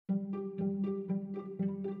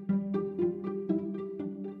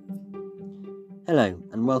Hello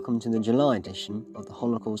and welcome to the July edition of the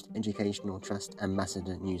Holocaust Educational Trust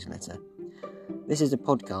Ambassador newsletter. This is a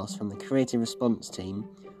podcast from the Creative Response team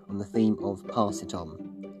on the theme of Pass It On,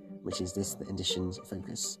 which is this edition's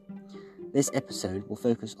focus. This episode will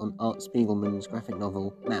focus on Art Spiegelman's graphic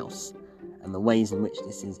novel Maus and the ways in which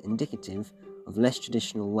this is indicative of less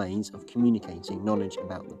traditional ways of communicating knowledge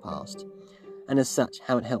about the past, and as such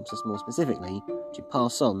how it helps us more specifically to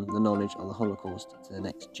pass on the knowledge of the Holocaust to the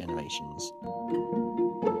next generations.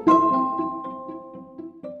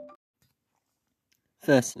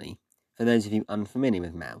 Firstly, for those of you unfamiliar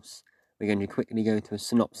with Maus, we're going to quickly go through a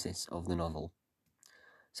synopsis of the novel.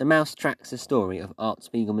 So Maus tracks the story of Art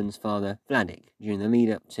Spiegelman's father, Vladek, during the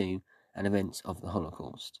lead-up to and events of the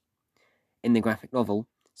Holocaust. In the graphic novel,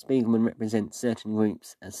 Spiegelman represents certain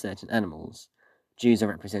groups as certain animals. Jews are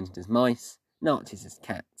represented as mice, Nazis as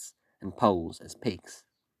cats, and Poles as pigs.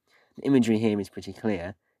 The imagery here is pretty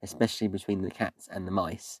clear, especially between the cats and the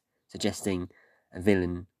mice, suggesting a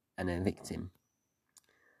villain and a victim.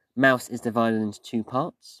 Maus is divided into two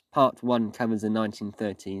parts. Part 1 covers the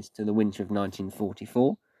 1930s to the winter of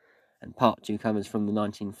 1944, and Part 2 covers from the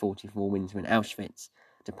 1944 winter in Auschwitz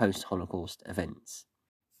to post-Holocaust events.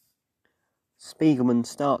 Spiegelman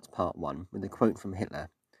starts Part 1 with a quote from Hitler,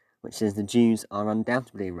 which says the Jews are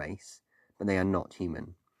undoubtedly a race, but they are not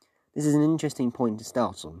human. This is an interesting point to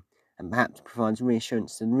start on, and perhaps provides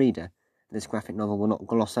reassurance to the reader that this graphic novel will not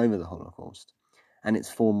gloss over the Holocaust, and its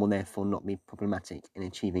form will therefore not be problematic in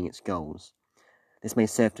achieving its goals. This may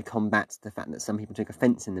serve to combat the fact that some people took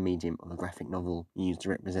offence in the medium of a graphic novel used to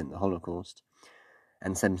represent the Holocaust,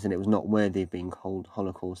 and some said it was not worthy of being called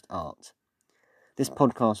Holocaust art. This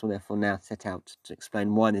podcast will therefore now set out to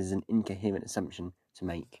explain why this is an incoherent assumption to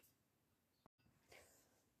make.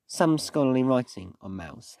 Some scholarly writing on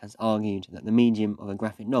Maus has argued that the medium of a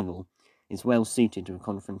graphic novel is well suited to a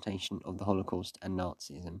confrontation of the Holocaust and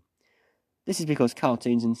Nazism. This is because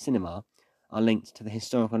cartoons and cinema are linked to the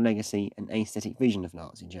historical legacy and aesthetic vision of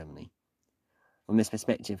Nazi Germany. From this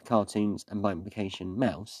perspective, cartoons, and by implication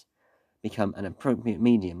Maus, become an appropriate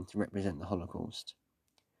medium to represent the Holocaust.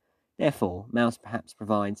 Therefore, Maus perhaps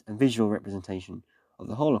provides a visual representation of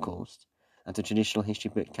the Holocaust that a traditional history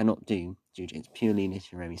book cannot do due to its purely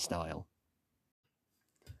literary style.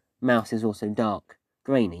 Maus is also dark,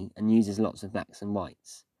 grainy, and uses lots of blacks and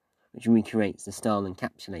whites, which recreates the style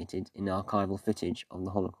encapsulated in archival footage of the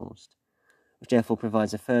Holocaust, which therefore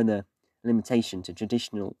provides a further limitation to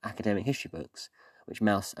traditional academic history books, which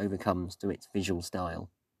Maus overcomes through its visual style.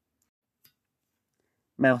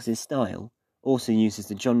 Maus's style also uses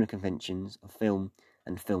the genre conventions of film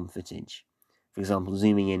and film footage, for example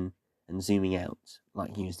zooming in and zooming out,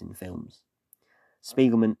 like used in films.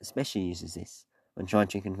 Spiegelman especially uses this when trying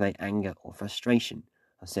to convey anger or frustration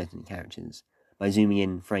of certain characters, by zooming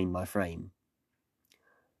in frame by frame.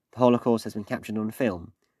 The Holocaust has been captured on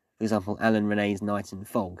film, for example Alain René's Night and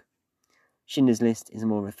Fog. Schindler's List is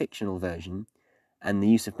more of a fictional version, and the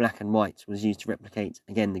use of black and white was used to replicate,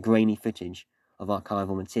 again, the grainy footage of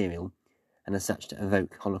archival material, and as such to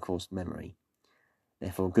evoke Holocaust memory.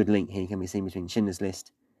 Therefore, a good link here can be seen between Schindler's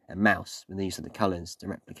List and Maus, with the use of the colours to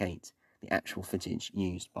replicate the actual footage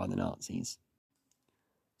used by the Nazis.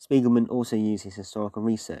 Spiegelman also used his historical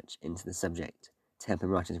research into the subject to help him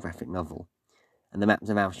write his graphic novel, and the maps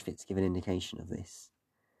of Auschwitz give an indication of this.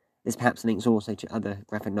 This perhaps links also to other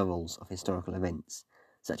graphic novels of historical events,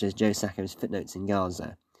 such as Joe Sacco's Footnotes in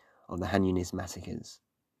Gaza, or the Han Yunis massacres.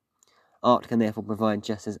 Art can therefore provide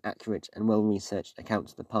just as accurate and well-researched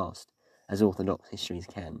accounts of the past as orthodox histories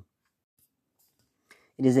can.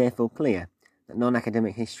 It is therefore clear that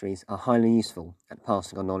non-academic histories are highly useful at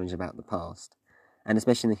passing on knowledge about the past, and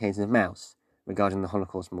especially in the case of Maus, regarding the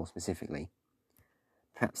Holocaust more specifically.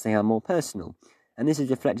 Perhaps they are more personal, and this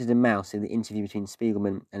is reflected in Maus in the interview between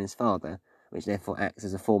Spiegelman and his father, which therefore acts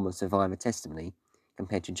as a form of survivor testimony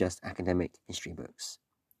compared to just academic history books.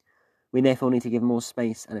 We therefore need to give more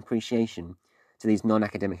space and appreciation to these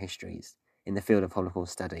non-academic histories in the field of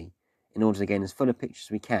Holocaust study, in order to gain as full a picture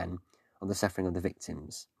as we can of the suffering of the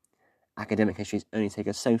victims. Academic histories only take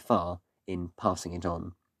us so far in passing it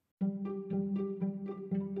on.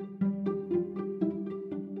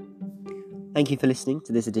 Thank you for listening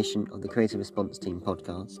to this edition of the Creative Response Team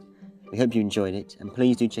podcast. We hope you enjoyed it, and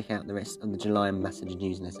please do check out the rest of the July Ambassador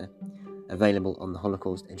newsletter, available on the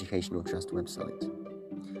Holocaust Educational Trust website.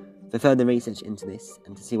 For further research into this,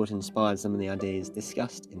 and to see what inspired some of the ideas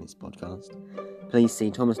discussed in this podcast, please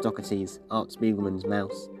see Thomas Docherty's Art Spiegelman's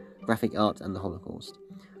Maus, Graphic Art and the Holocaust,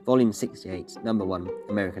 Volume 68, Number 1,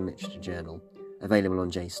 American Literature Journal, available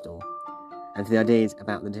on JSTOR. And for the ideas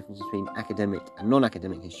about the difference between academic and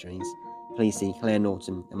non-academic histories, please see Claire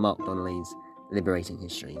Norton and Mark Donnelly's Liberating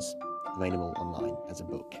Histories, available online as a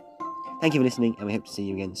book. Thank you for listening, and we hope to see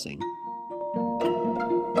you again soon.